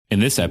In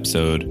this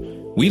episode,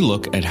 we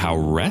look at how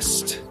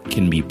rest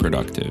can be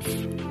productive.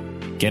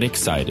 Get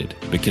excited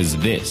because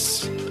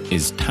this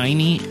is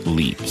Tiny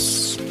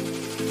Leaps,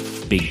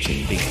 Big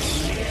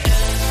Changes.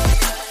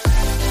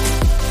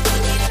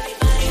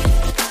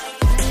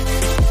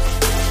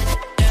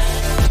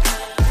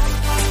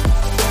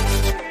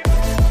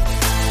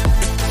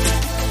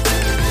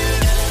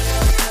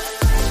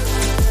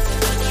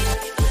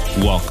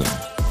 Welcome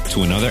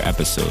to another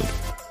episode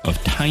of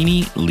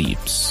Tiny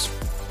Leaps,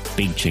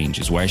 Big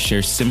Changes, where I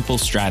share simple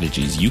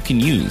strategies you can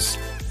use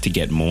to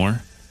get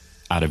more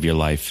out of your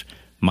life.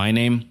 My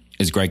name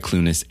is Greg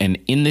Clunis, and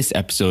in this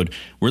episode,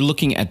 we're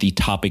looking at the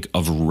topic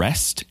of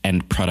rest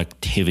and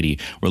productivity.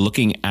 We're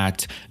looking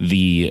at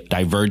the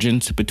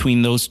divergence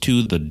between those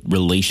two, the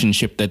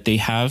relationship that they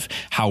have,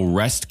 how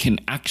rest can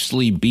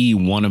actually be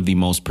one of the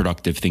most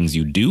productive things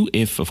you do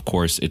if, of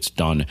course, it's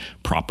done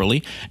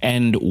properly,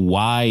 and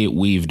why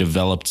we've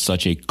developed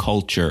such a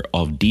culture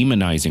of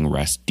demonizing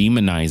rest,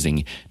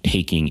 demonizing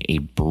taking a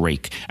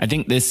break. I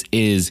think this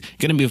is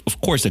going to be,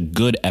 of course, a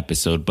good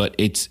episode, but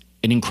it's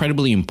an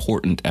incredibly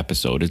important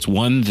episode. It's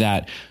one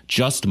that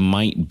just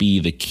might be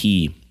the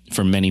key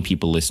for many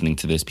people listening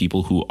to this,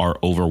 people who are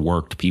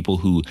overworked, people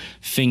who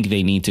think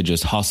they need to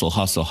just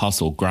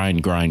hustle,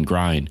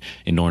 grind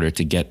in order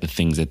to get the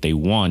things that they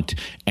want.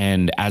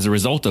 And as a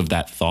result of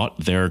that thought,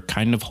 they're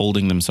kind of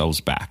holding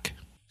themselves back.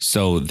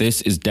 So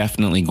this is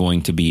definitely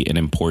going to be an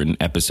important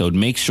episode.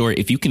 Make sure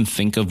if you can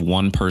think of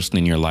one person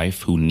in your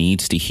life who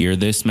needs to hear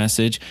this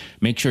message,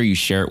 make sure you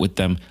share it with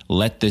them.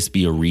 Let this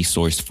be a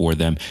resource for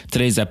them.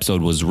 Today's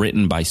episode was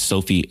written by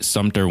Sophie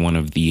Sumter, one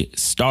of the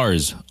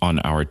stars on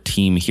our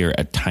team here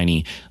at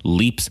Tiny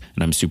Leaps,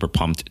 and I'm super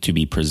pumped to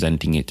be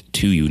presenting it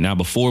to you. Now,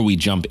 before we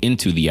jump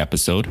into the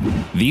episode,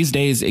 these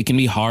days it can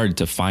be hard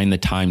to find the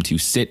time to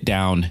sit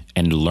down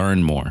and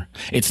learn more.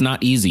 It's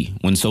not easy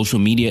when social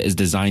media is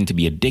designed to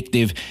be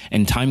addictive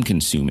and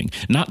time-consuming,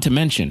 not to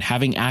mention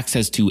having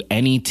access to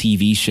any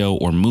TV show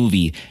or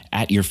movie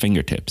at your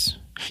fingertips.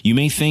 You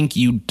may think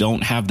you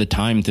don't have the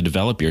time to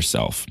develop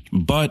yourself,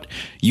 but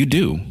you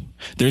do.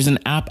 There's an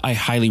app I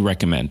highly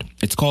recommend.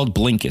 It's called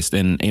Blinkist,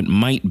 and it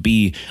might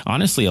be,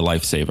 honestly, a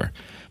lifesaver.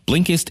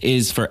 Blinkist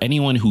is for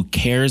anyone who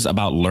cares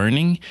about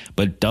learning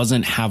but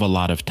doesn't have a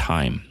lot of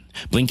time.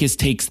 Blinkist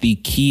takes the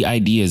key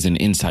ideas and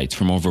insights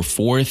from over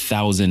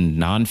 4,000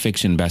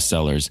 nonfiction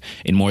bestsellers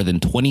in more than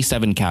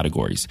 27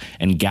 categories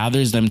and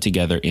gathers them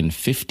together in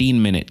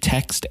 15-minute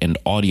text and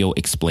audio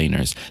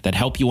explainers that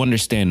help you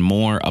understand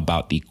more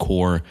about the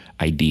core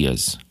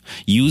ideas.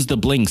 Use the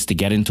blinks to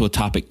get into a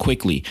topic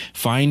quickly,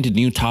 find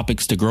new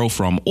topics to grow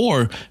from,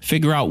 or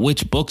figure out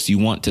which books you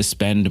want to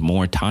spend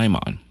more time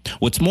on.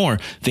 What's more,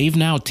 they've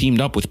now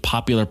teamed up with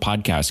popular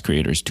podcast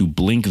creators to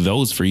blink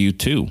those for you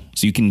too,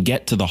 so you can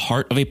get to the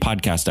heart of a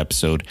podcast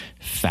episode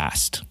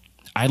fast.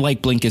 I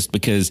like Blinkist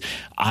because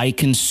I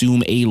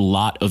consume a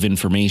lot of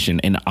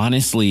information, and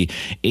honestly,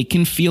 it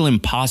can feel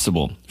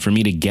impossible for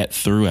me to get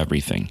through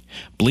everything.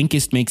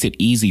 Blinkist makes it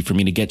easy for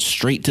me to get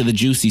straight to the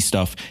juicy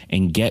stuff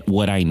and get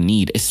what I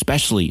need,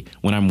 especially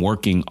when I'm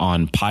working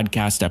on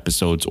podcast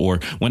episodes or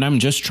when I'm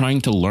just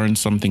trying to learn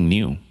something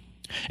new.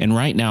 And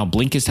right now,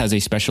 Blinkist has a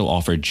special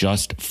offer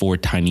just for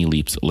Tiny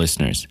Leaps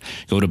listeners.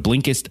 Go to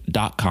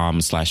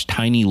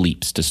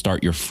Blinkist.com/tinyleaps to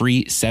start your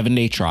free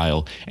 7-day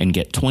trial and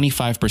get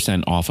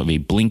 25% off of a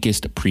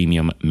Blinkist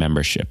premium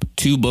membership.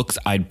 2 books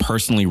I'd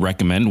personally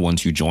recommend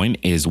once you join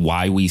is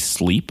Why We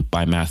Sleep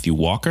by Matthew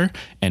Walker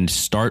and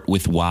Start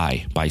With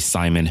Why by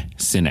Simon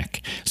Sinek.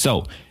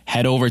 So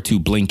head over to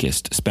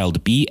Blinkist,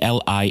 spelled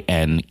Blinkist,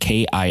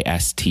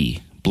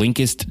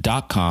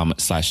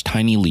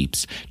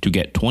 Blinkist.com/tinyleaps to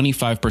get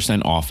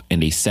 25% off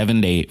and a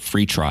 7-day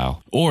free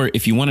trial. Or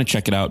if you want to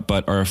check it out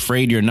but are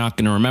afraid you're not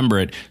going to remember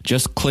it,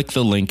 just click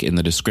the link in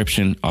the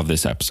description of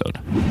this episode.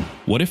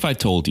 What if I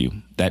told you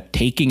that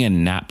taking a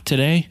nap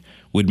today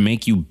would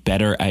make you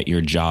better at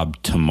your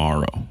job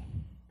tomorrow?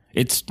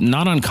 It's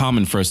not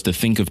uncommon for us to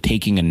think of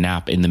taking a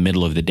nap in the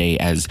middle of the day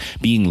as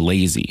being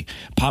lazy.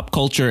 Pop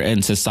culture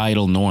and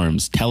societal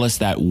norms tell us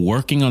that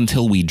working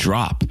until we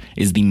drop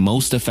is the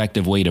most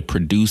effective way to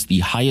produce the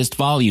highest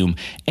volume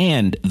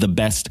and the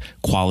best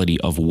quality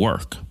of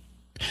work.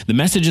 The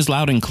message is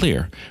loud and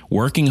clear.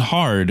 Working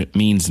hard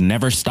means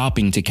never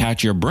stopping to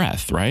catch your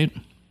breath, right?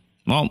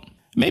 Well,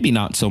 maybe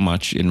not so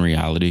much in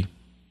reality.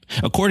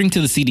 According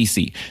to the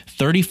CDC,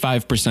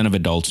 35% of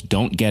adults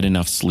don't get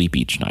enough sleep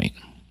each night.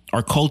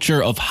 Our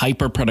culture of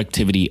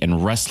hyperproductivity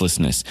and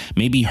restlessness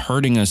may be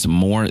hurting us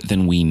more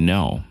than we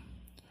know.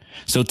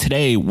 So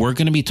today, we're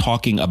going to be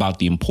talking about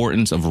the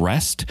importance of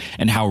rest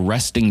and how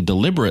resting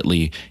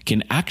deliberately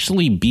can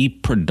actually be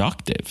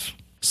productive.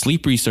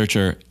 Sleep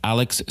researcher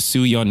Alex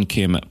Soo-Yeon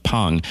Kim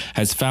Pang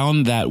has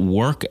found that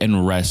work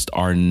and rest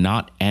are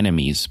not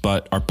enemies,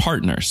 but are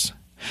partners.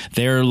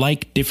 They're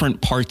like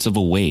different parts of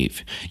a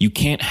wave. You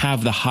can't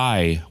have the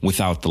high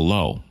without the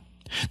low.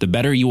 The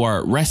better you are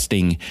at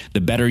resting,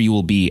 the better you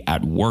will be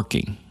at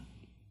working.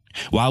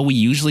 While we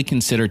usually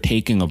consider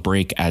taking a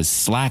break as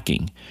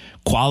slacking,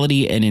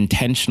 quality and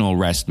intentional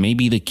rest may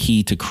be the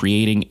key to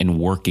creating and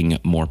working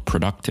more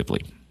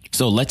productively.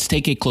 So let's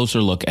take a closer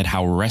look at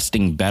how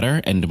resting better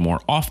and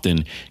more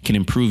often can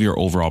improve your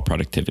overall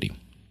productivity.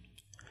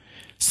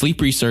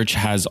 Sleep research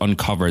has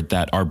uncovered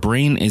that our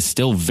brain is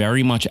still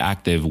very much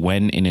active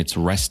when in its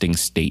resting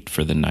state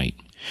for the night.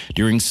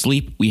 During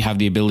sleep, we have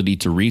the ability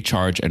to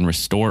recharge and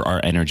restore our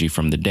energy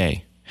from the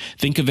day.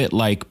 Think of it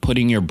like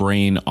putting your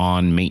brain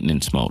on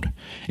maintenance mode.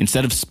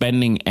 Instead of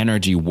spending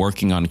energy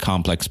working on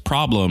complex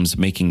problems,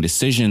 making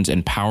decisions,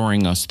 and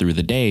powering us through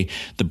the day,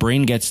 the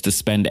brain gets to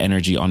spend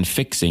energy on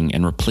fixing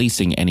and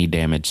replacing any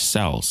damaged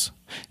cells,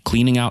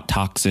 cleaning out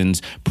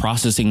toxins,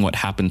 processing what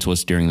happened to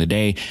us during the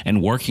day,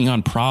 and working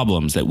on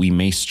problems that we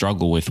may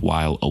struggle with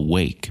while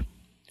awake.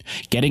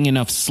 Getting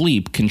enough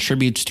sleep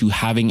contributes to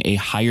having a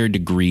higher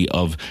degree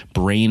of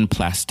brain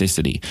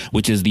plasticity,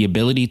 which is the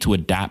ability to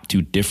adapt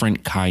to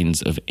different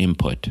kinds of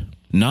input.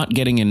 Not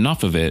getting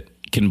enough of it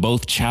can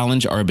both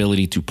challenge our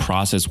ability to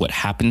process what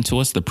happened to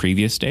us the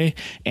previous day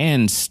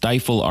and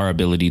stifle our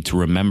ability to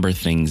remember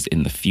things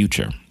in the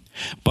future.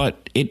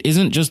 But it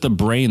isn't just the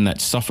brain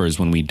that suffers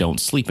when we don't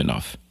sleep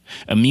enough.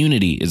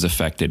 Immunity is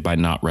affected by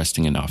not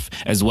resting enough,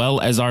 as well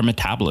as our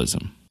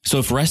metabolism. So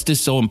if rest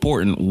is so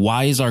important,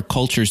 why is our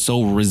culture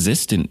so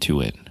resistant to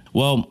it?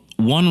 Well,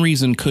 one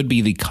reason could be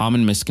the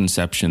common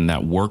misconception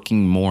that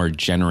working more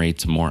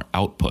generates more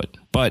output.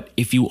 But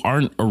if you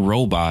aren't a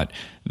robot,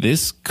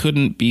 this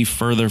couldn't be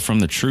further from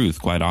the truth,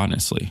 quite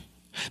honestly.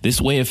 This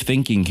way of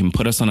thinking can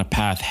put us on a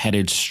path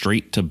headed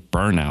straight to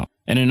burnout.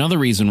 And another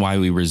reason why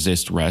we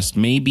resist rest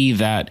may be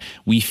that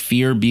we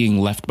fear being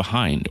left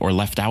behind or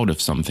left out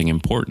of something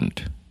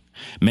important.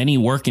 Many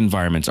work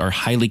environments are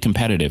highly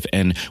competitive,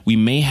 and we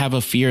may have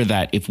a fear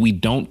that if we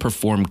don't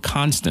perform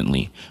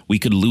constantly, we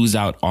could lose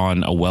out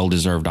on a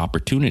well-deserved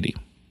opportunity.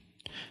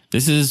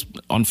 This is,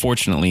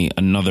 unfortunately,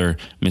 another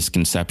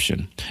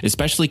misconception,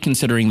 especially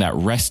considering that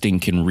resting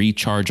can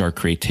recharge our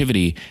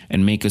creativity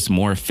and make us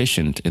more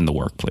efficient in the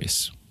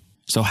workplace.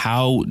 So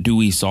how do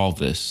we solve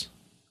this?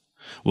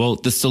 Well,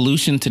 the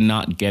solution to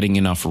not getting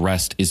enough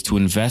rest is to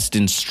invest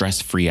in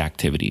stress-free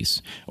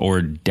activities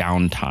or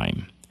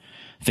downtime.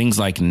 Things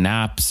like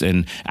naps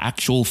and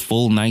actual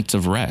full nights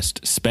of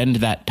rest. Spend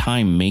that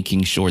time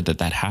making sure that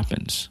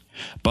happens.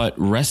 But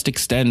rest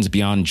extends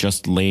beyond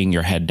just laying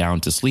your head down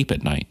to sleep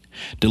at night.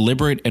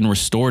 Deliberate and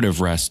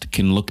restorative rest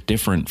can look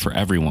different for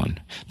everyone.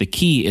 The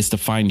key is to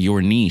find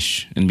your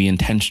niche and be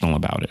intentional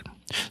about it.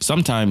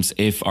 Sometimes,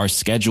 if our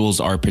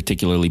schedules are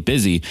particularly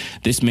busy,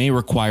 this may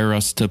require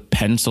us to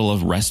pencil a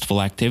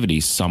restful activity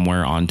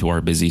somewhere onto our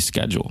busy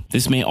schedule.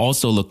 This may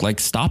also look like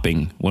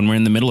stopping when we're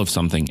in the middle of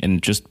something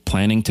and just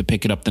planning to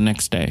pick it up the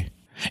next day.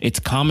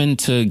 It's common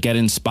to get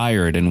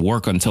inspired and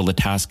work until the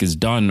task is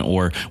done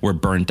or we're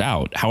burnt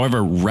out.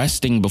 However,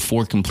 resting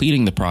before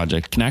completing the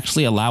project can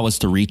actually allow us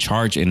to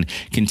recharge and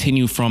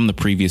continue from the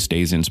previous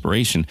day's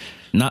inspiration.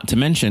 Not to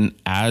mention,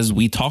 as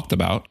we talked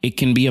about, it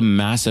can be a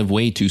massive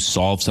way to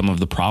solve some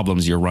of the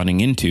problems you're running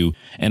into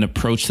and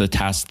approach the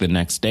task the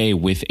next day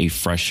with a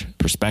fresh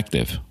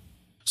perspective.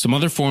 Some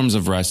other forms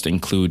of rest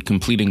include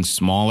completing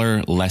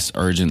smaller, less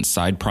urgent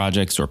side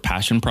projects or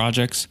passion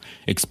projects,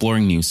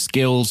 exploring new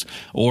skills,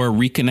 or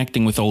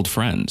reconnecting with old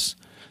friends.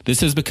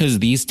 This is because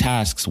these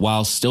tasks,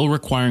 while still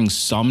requiring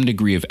some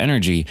degree of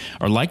energy,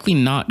 are likely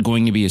not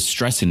going to be as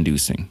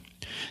stress-inducing.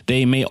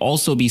 They may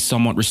also be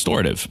somewhat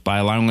restorative by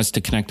allowing us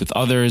to connect with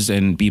others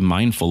and be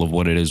mindful of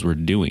what it is we're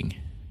doing.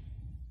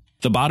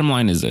 The bottom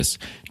line is this: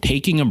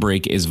 taking a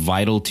break is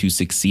vital to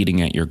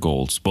succeeding at your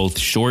goals, both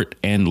short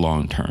and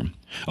long term.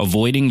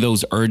 Avoiding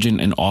those urgent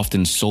and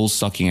often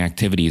soul-sucking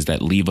activities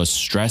that leave us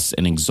stressed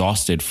and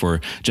exhausted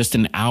for just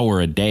an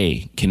hour a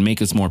day can make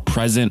us more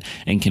present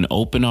and can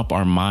open up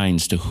our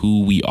minds to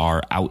who we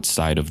are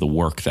outside of the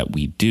work that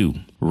we do.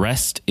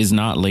 Rest is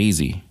not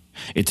lazy.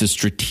 It's a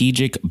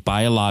strategic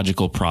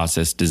biological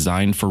process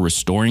designed for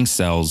restoring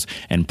cells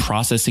and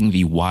processing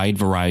the wide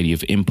variety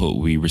of input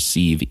we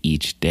receive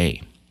each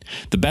day.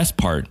 The best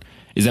part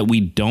is that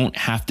we don't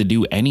have to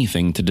do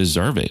anything to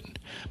deserve it.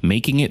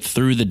 Making it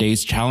through the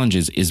day's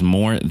challenges is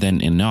more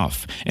than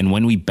enough. And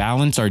when we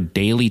balance our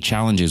daily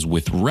challenges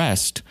with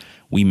rest,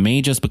 we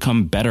may just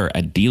become better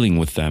at dealing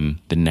with them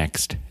the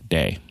next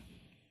day.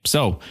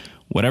 So,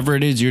 whatever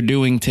it is you're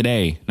doing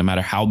today, no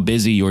matter how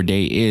busy your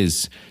day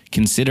is,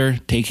 consider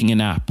taking a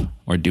nap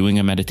or doing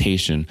a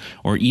meditation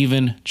or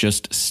even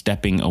just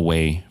stepping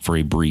away for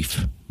a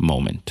brief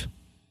moment.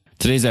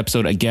 Today's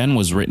episode, again,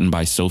 was written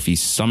by Sophie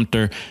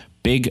Sumter.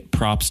 Big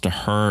props to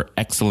her.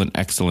 Excellent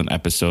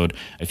episode.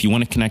 If you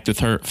want to connect with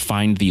her,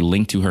 find the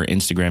link to her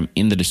Instagram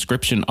in the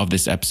description of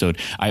this episode.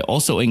 I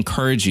also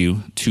encourage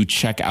you to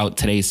check out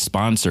today's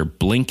sponsor,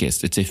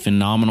 Blinkist. It's a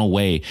phenomenal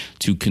way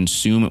to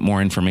consume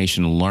more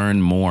information,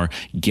 learn more,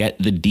 get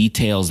the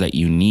details that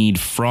you need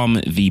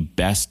from the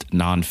best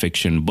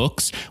nonfiction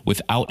books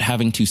without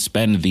having to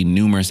spend the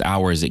numerous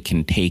hours it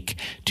can take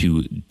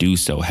to do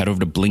so. Head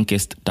over to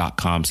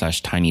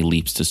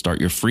Blinkist.com/tinyleaps to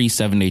start your free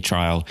 7-day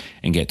trial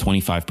and get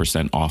 25%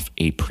 off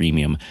a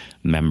premium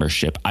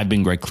membership. I've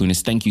been Greg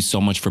Clunis. Thank you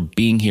so much for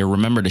being here.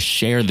 Remember to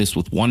share this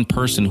with one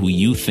person who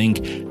you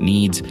think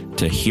needs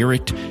to hear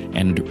it.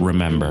 And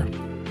remember,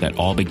 that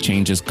all big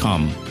changes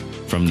come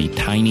from the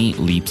tiny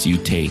leaps you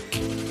take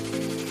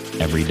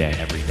every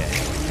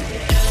day.